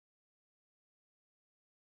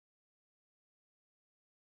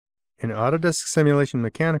In Autodesk Simulation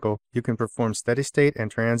Mechanical, you can perform steady-state and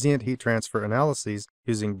transient heat transfer analyses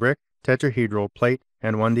using brick, tetrahedral, plate,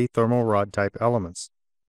 and 1D thermal rod type elements.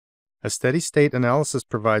 A steady-state analysis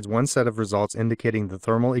provides one set of results indicating the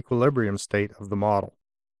thermal equilibrium state of the model.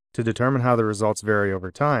 To determine how the results vary over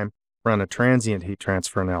time, run a transient heat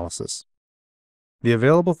transfer analysis. The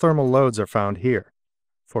available thermal loads are found here.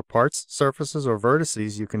 For parts, surfaces, or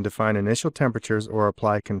vertices, you can define initial temperatures or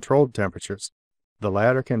apply controlled temperatures. The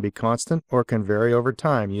latter can be constant or can vary over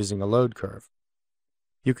time using a load curve.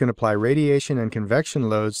 You can apply radiation and convection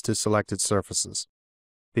loads to selected surfaces.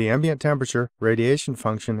 The ambient temperature, radiation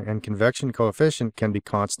function, and convection coefficient can be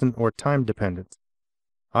constant or time dependent.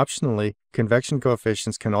 Optionally, convection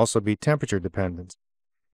coefficients can also be temperature dependent.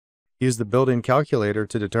 Use the built-in calculator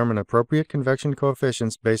to determine appropriate convection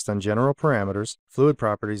coefficients based on general parameters, fluid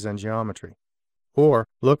properties, and geometry. Or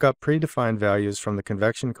look up predefined values from the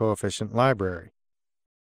convection coefficient library.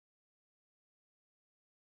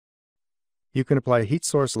 You can apply heat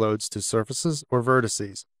source loads to surfaces or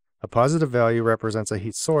vertices. A positive value represents a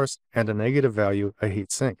heat source and a negative value a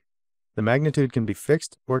heat sink. The magnitude can be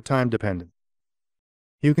fixed or time dependent.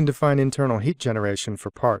 You can define internal heat generation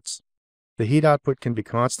for parts. The heat output can be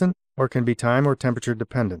constant or can be time or temperature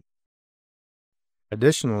dependent.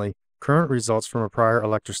 Additionally, current results from a prior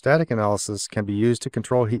electrostatic analysis can be used to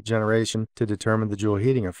control heat generation to determine the Joule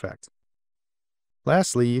heating effect.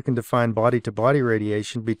 Lastly, you can define body-to-body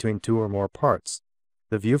radiation between two or more parts.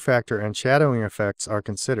 The view factor and shadowing effects are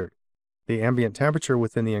considered. The ambient temperature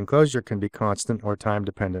within the enclosure can be constant or time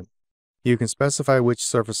dependent. You can specify which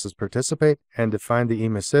surfaces participate and define the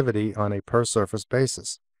emissivity on a per-surface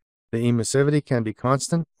basis. The emissivity can be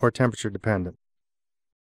constant or temperature dependent.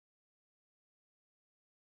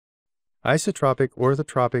 Isotropic,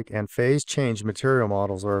 orthotropic, and phase change material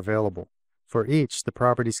models are available. For each, the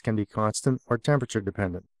properties can be constant or temperature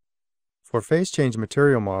dependent. For phase change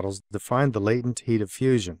material models, define the latent heat of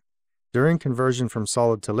fusion. During conversion from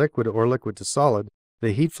solid to liquid or liquid to solid,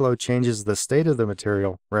 the heat flow changes the state of the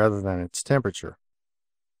material rather than its temperature.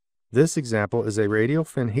 This example is a radial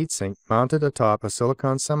fin heatsink mounted atop a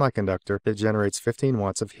silicon semiconductor that generates 15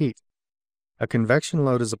 watts of heat. A convection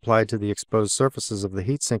load is applied to the exposed surfaces of the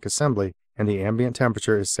heatsink assembly, and the ambient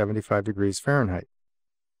temperature is 75 degrees Fahrenheit.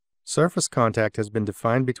 Surface contact has been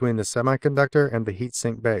defined between the semiconductor and the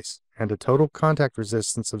heatsink base, and a total contact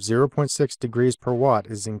resistance of 0.6 degrees per watt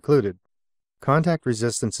is included. Contact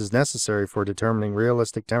resistance is necessary for determining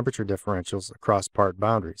realistic temperature differentials across part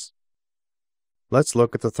boundaries. Let's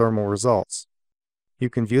look at the thermal results. You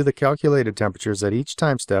can view the calculated temperatures at each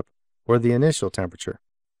time step or the initial temperature.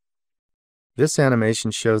 This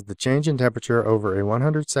animation shows the change in temperature over a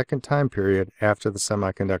 100-second time period after the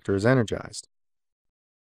semiconductor is energized.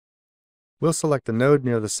 We'll select the node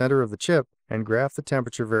near the center of the chip and graph the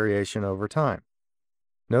temperature variation over time.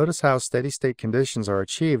 Notice how steady-state conditions are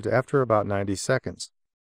achieved after about 90 seconds.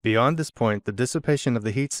 Beyond this point, the dissipation of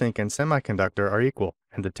the heatsink and semiconductor are equal,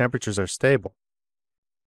 and the temperatures are stable.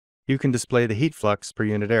 You can display the heat flux per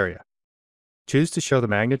unit area. Choose to show the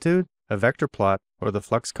magnitude, a vector plot, or the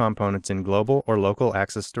flux components in global or local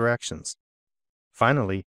axis directions.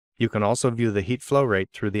 Finally, you can also view the heat flow rate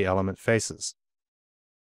through the element faces.